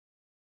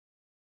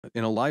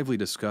In a lively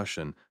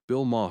discussion,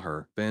 Bill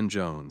Maher, Van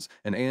Jones,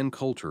 and Ann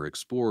Coulter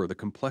explore the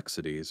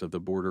complexities of the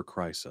border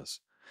crisis.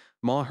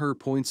 Maher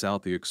points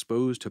out the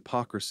exposed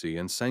hypocrisy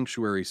in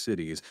sanctuary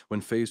cities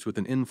when faced with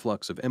an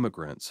influx of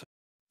immigrants.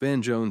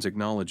 Van Jones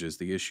acknowledges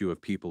the issue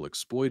of people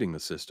exploiting the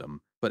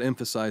system, but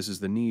emphasizes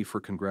the need for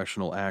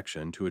congressional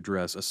action to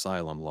address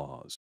asylum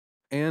laws.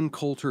 Ann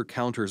Coulter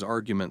counters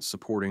arguments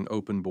supporting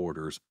open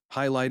borders,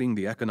 highlighting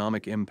the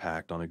economic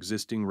impact on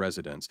existing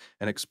residents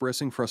and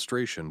expressing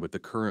frustration with the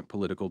current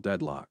political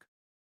deadlock.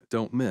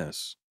 Don't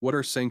miss: what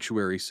are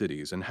sanctuary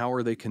cities and how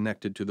are they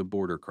connected to the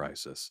border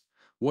crisis?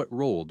 What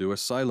role do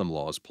asylum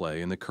laws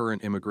play in the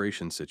current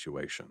immigration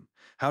situation?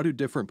 How do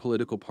different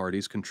political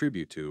parties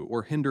contribute to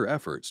or hinder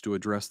efforts to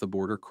address the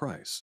border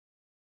crisis?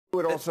 It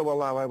would also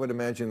allow, I would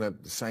imagine,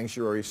 that the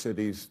sanctuary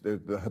cities,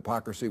 the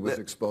hypocrisy was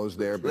exposed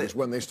there, because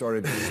when they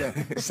started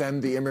to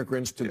send the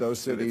immigrants to those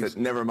cities.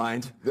 Never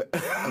mind.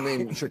 I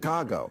mean,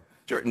 Chicago.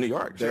 Sure, New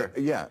York, sure.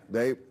 Yeah,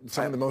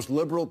 some of the most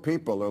liberal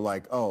people are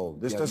like, oh,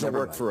 this doesn't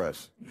work for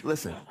us.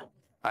 Listen,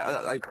 you're right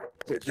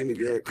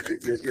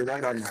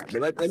on that.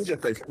 But let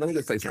me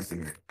just say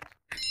something here.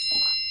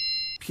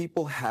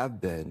 People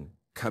have been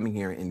coming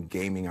here and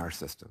gaming our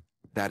system.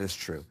 That is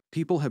true.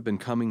 People have been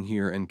coming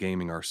here and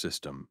gaming our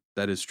system.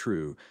 That is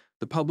true.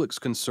 The public's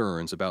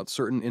concerns about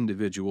certain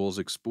individuals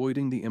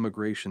exploiting the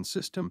immigration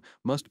system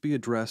must be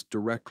addressed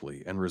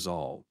directly and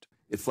resolved.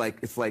 It's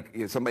like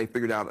somebody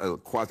figured out a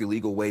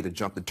quasi-legal way to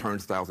jump the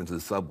turnstiles into the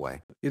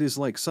subway. It is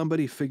like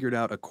somebody figured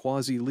out a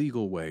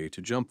quasi-legal way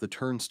to jump the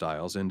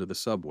turnstiles into the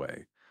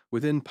subway.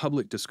 Within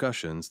public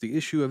discussions, the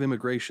issue of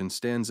immigration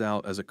stands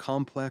out as a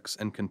complex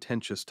and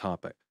contentious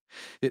topic.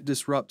 It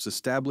disrupts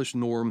established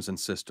norms and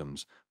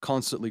systems,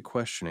 constantly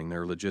questioning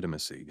their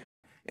legitimacy.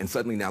 And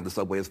suddenly now the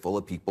subway is full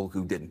of people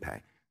who didn't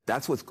pay.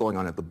 That's what's going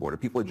on at the border.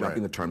 People are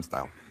jumping the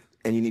turnstile.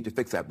 And you need to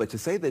fix that. But to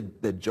say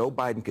that Joe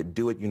Biden could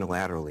do it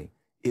unilaterally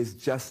is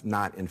just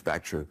not, in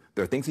fact, true.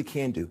 There are things he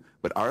can do,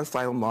 but our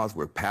asylum laws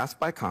were passed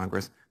by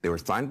Congress. They were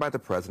signed by the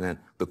president.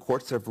 The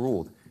courts have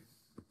ruled.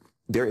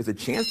 There is a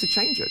chance to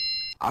change it.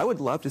 I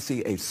would love to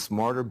see a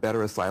smarter,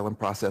 better asylum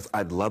process.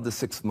 I'd love the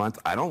 6 months.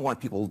 I don't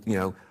want people,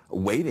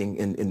 waiting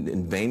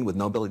in vain with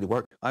no ability to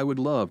work. I would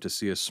love to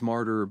see a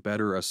smarter,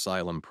 better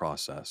asylum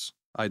process.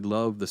 I'd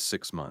love the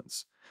 6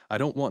 months. I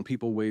don't want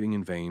people waiting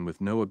in vain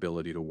with no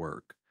ability to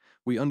work.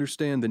 We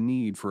understand the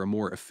need for a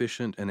more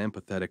efficient and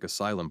empathetic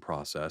asylum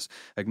process,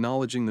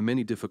 acknowledging the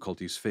many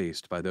difficulties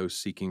faced by those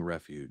seeking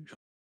refuge.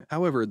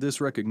 However,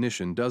 this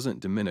recognition doesn't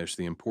diminish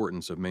the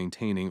importance of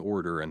maintaining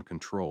order and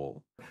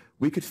control.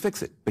 We could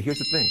fix it, but here's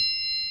the thing.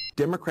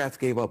 Democrats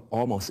gave up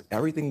almost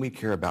everything we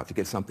care about to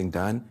get something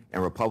done,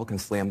 and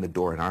Republicans slammed the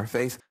door in our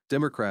face.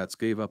 Democrats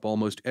gave up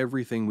almost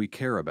everything we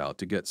care about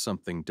to get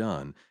something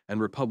done, and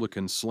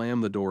Republicans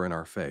slammed the door in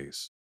our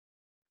face.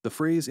 The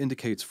phrase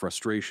indicates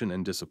frustration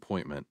and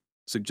disappointment,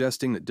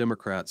 suggesting that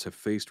Democrats have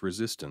faced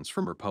resistance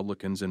from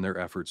Republicans in their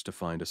efforts to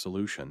find a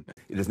solution.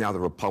 It is now the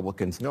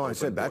Republicans. No, I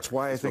said that's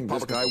why I think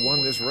this guy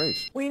won this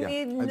race. We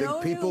need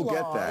no people new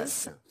get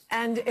laws. that.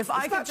 And if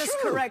I could just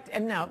correct,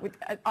 and now,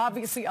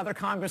 obviously other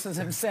Congresses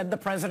have said the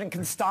president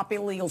can stop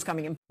illegals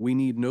coming in. We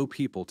need no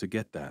people to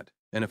get that.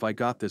 And if I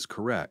got this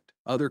correct,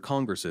 other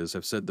Congresses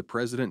have said the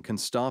president can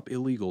stop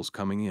illegals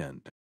coming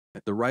in.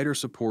 The writer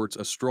supports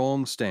a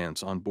strong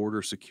stance on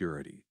border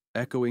security,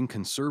 echoing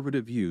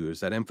conservative views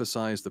that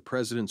emphasize the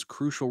president's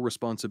crucial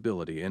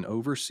responsibility in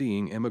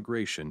overseeing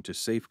immigration to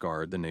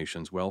safeguard the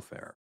nation's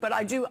welfare. But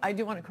I do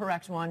want to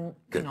correct one,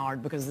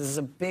 Kennard, because this is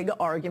a big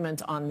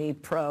argument on the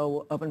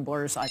pro-open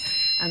border side,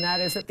 and that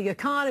is that the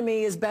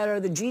economy is better,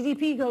 the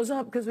GDP goes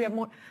up because we have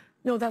more.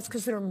 No, that's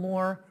because there are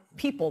more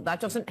people.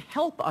 That doesn't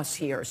help us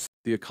here.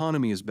 The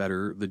economy is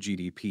better, the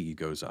GDP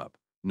goes up.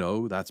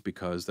 No, that's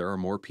because there are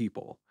more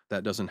people.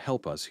 That doesn't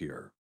help us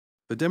here.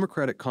 The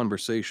Democratic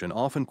conversation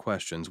often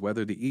questions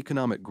whether the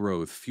economic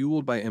growth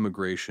fueled by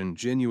immigration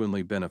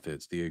genuinely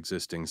benefits the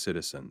existing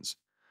citizens.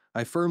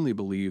 I firmly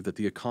believe that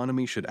the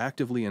economy should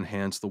actively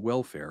enhance the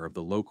welfare of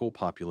the local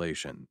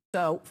population.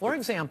 So, for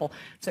example,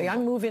 say I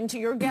move into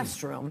your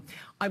guest room,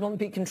 I will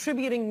be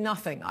contributing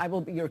nothing.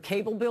 Your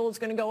cable bill is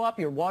going to go up,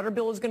 your water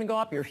bill is going to go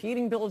up, your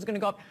heating bill is going to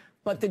go up,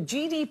 but the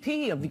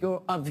GDP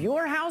of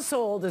your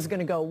household is going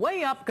to go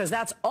way up because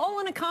that's all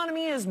an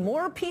economy is,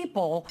 more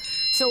people.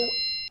 So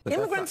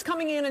immigrants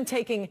coming in and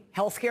taking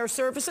healthcare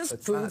services,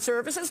 food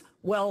services,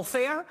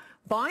 welfare,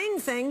 buying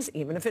things,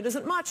 even if it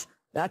isn't much,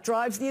 that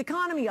drives the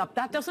economy up.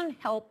 That doesn't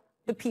help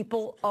the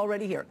people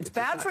already here. It's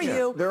bad for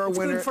you. It's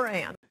good for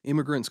Ann.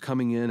 Immigrants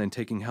coming in and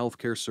taking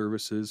healthcare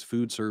services,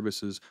 food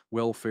services,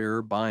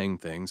 welfare, buying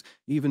things,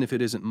 even if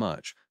it isn't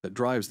much, that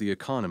drives the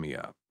economy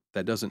up.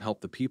 That doesn't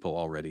help the people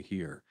already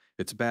here.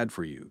 It's bad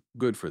for you,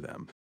 good for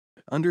them.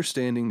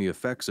 Understanding the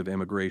effects of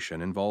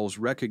immigration involves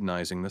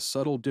recognizing the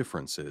subtle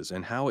differences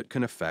in how it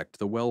can affect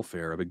the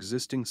welfare of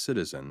existing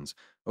citizens,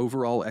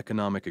 overall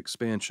economic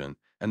expansion,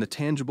 and the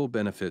tangible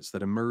benefits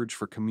that emerge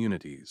for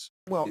communities.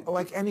 Well,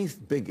 like any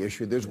big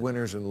issue, there's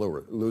winners and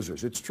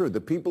losers. It's true.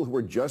 The people who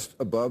are just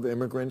above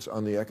immigrants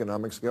on the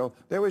economic scale,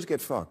 they always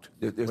get fucked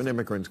when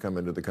immigrants come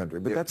into the country.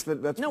 But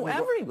that's no,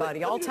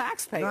 everybody, all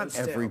taxpayers.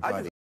 Not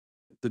everybody.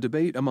 The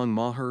debate among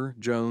Maher,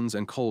 Jones,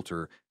 and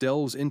Coulter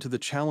delves into the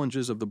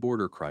challenges of the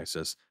border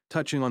crisis,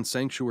 touching on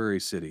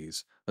sanctuary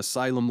cities,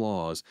 asylum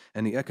laws,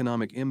 and the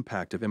economic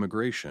impact of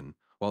immigration.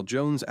 While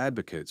Jones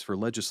advocates for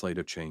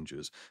legislative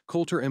changes,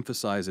 Coulter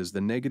emphasizes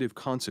the negative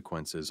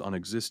consequences on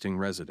existing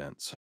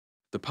residents.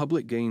 The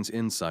public gains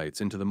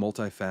insights into the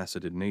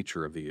multifaceted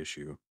nature of the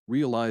issue,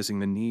 realizing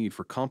the need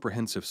for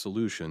comprehensive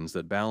solutions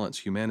that balance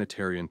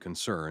humanitarian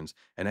concerns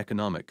and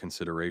economic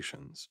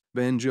considerations.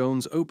 Van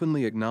Jones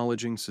openly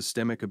acknowledging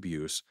systemic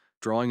abuse,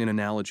 drawing an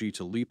analogy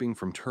to leaping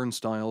from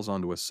turnstiles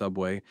onto a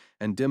subway,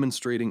 and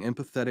demonstrating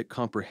empathetic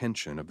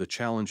comprehension of the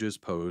challenges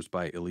posed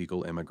by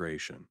illegal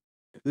immigration.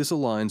 This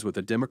aligns with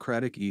a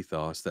democratic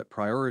ethos that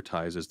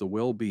prioritizes the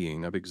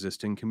well-being of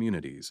existing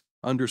communities,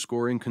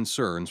 underscoring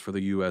concerns for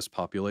the U.S.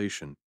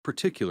 population,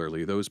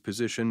 particularly those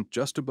positioned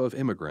just above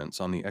immigrants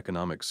on the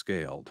economic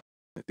scale.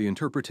 The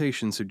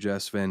interpretation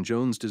suggests Van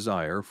Jones'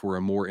 desire for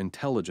a more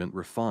intelligent,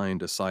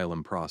 refined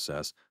asylum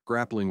process,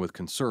 grappling with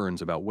concerns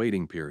about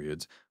waiting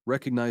periods,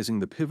 recognizing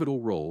the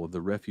pivotal role of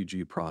the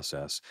refugee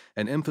process,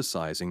 and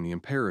emphasizing the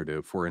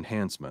imperative for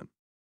enhancement.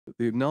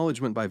 The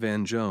acknowledgement by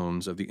Van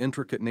Jones of the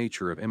intricate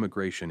nature of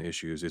immigration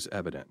issues is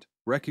evident,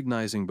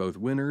 recognizing both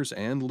winners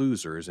and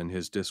losers in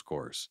his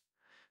discourse.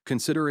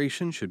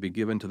 Consideration should be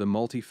given to the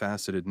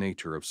multifaceted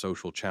nature of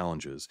social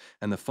challenges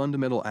and the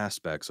fundamental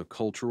aspects of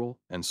cultural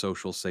and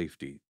social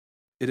safety.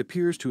 It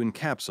appears to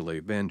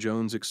encapsulate Van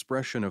Jones'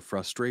 expression of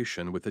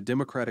frustration with the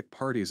Democratic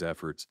Party's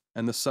efforts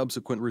and the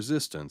subsequent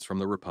resistance from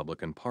the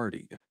Republican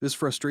Party. This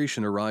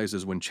frustration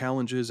arises when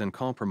challenges and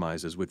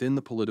compromises within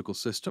the political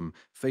system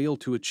fail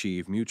to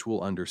achieve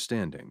mutual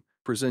understanding,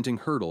 presenting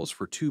hurdles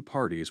for two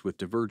parties with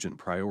divergent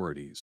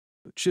priorities.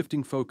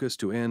 Shifting focus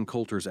to Ann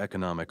Coulter's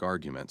economic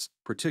arguments,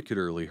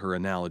 particularly her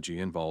analogy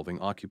involving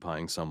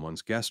occupying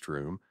someone's guest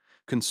room,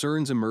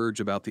 concerns emerge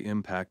about the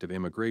impact of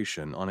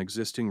immigration on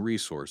existing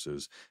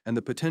resources and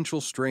the potential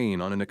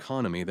strain on an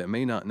economy that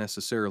may not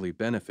necessarily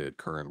benefit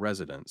current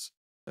residents.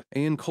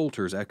 Ann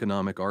Coulter's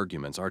economic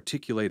arguments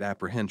articulate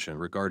apprehension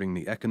regarding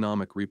the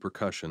economic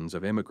repercussions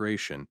of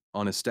immigration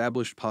on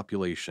established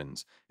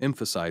populations,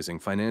 emphasizing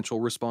financial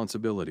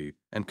responsibility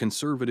and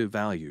conservative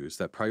values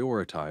that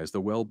prioritize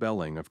the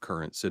well-being of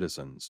current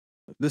citizens.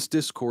 This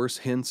discourse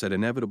hints at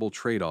inevitable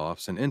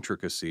trade-offs and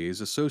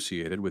intricacies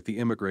associated with the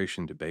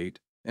immigration debate,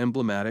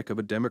 emblematic of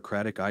a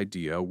democratic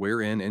idea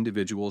wherein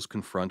individuals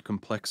confront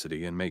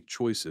complexity and make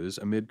choices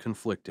amid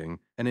conflicting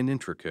and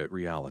intricate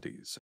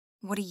realities.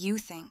 What do you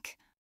think?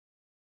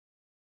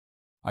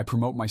 I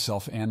promote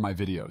myself and my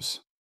videos.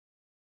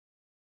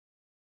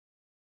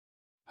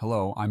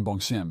 Hello, I'm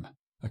Bong Sim,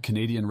 a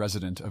Canadian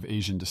resident of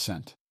Asian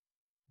descent.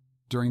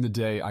 During the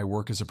day, I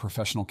work as a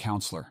professional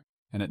counselor,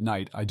 and at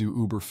night, I do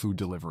Uber food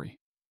delivery.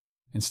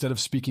 Instead of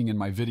speaking in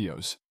my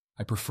videos,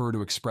 I prefer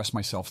to express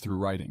myself through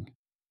writing.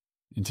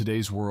 In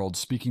today's world,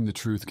 speaking the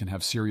truth can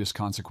have serious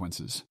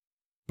consequences,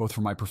 both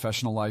for my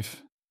professional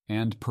life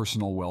and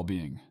personal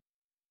well-being.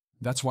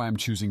 That's why I'm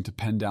choosing to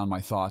pen down my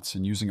thoughts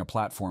and using a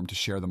platform to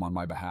share them on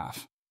my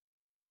behalf.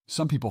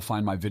 Some people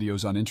find my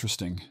videos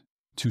uninteresting,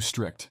 too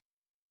strict,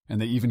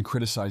 and they even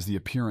criticize the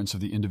appearance of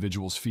the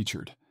individuals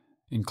featured,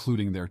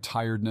 including their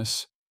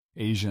tiredness,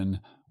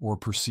 Asian, or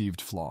perceived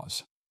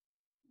flaws.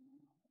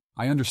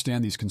 I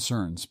understand these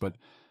concerns, but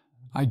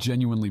I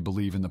genuinely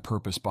believe in the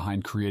purpose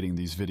behind creating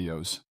these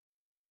videos.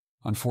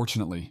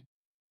 Unfortunately,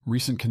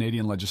 recent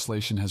Canadian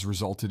legislation has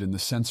resulted in the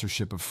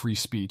censorship of free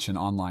speech and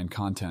online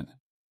content.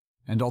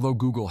 And although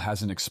Google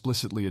hasn't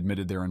explicitly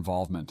admitted their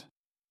involvement,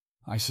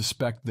 I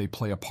suspect they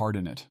play a part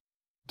in it.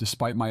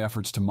 Despite my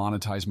efforts to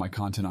monetize my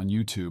content on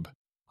YouTube,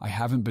 I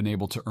haven't been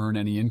able to earn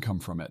any income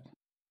from it.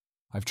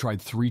 I've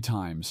tried 3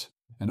 times,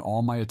 and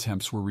all my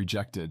attempts were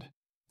rejected.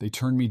 They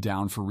turned me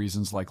down for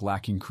reasons like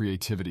lacking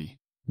creativity,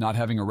 not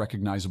having a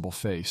recognizable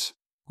face,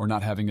 or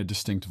not having a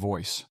distinct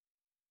voice.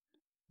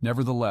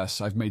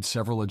 Nevertheless, I've made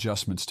several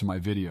adjustments to my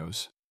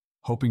videos,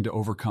 hoping to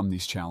overcome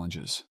these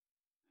challenges.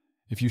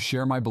 If you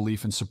share my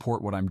belief and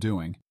support what I'm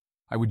doing,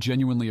 I would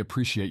genuinely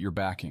appreciate your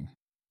backing.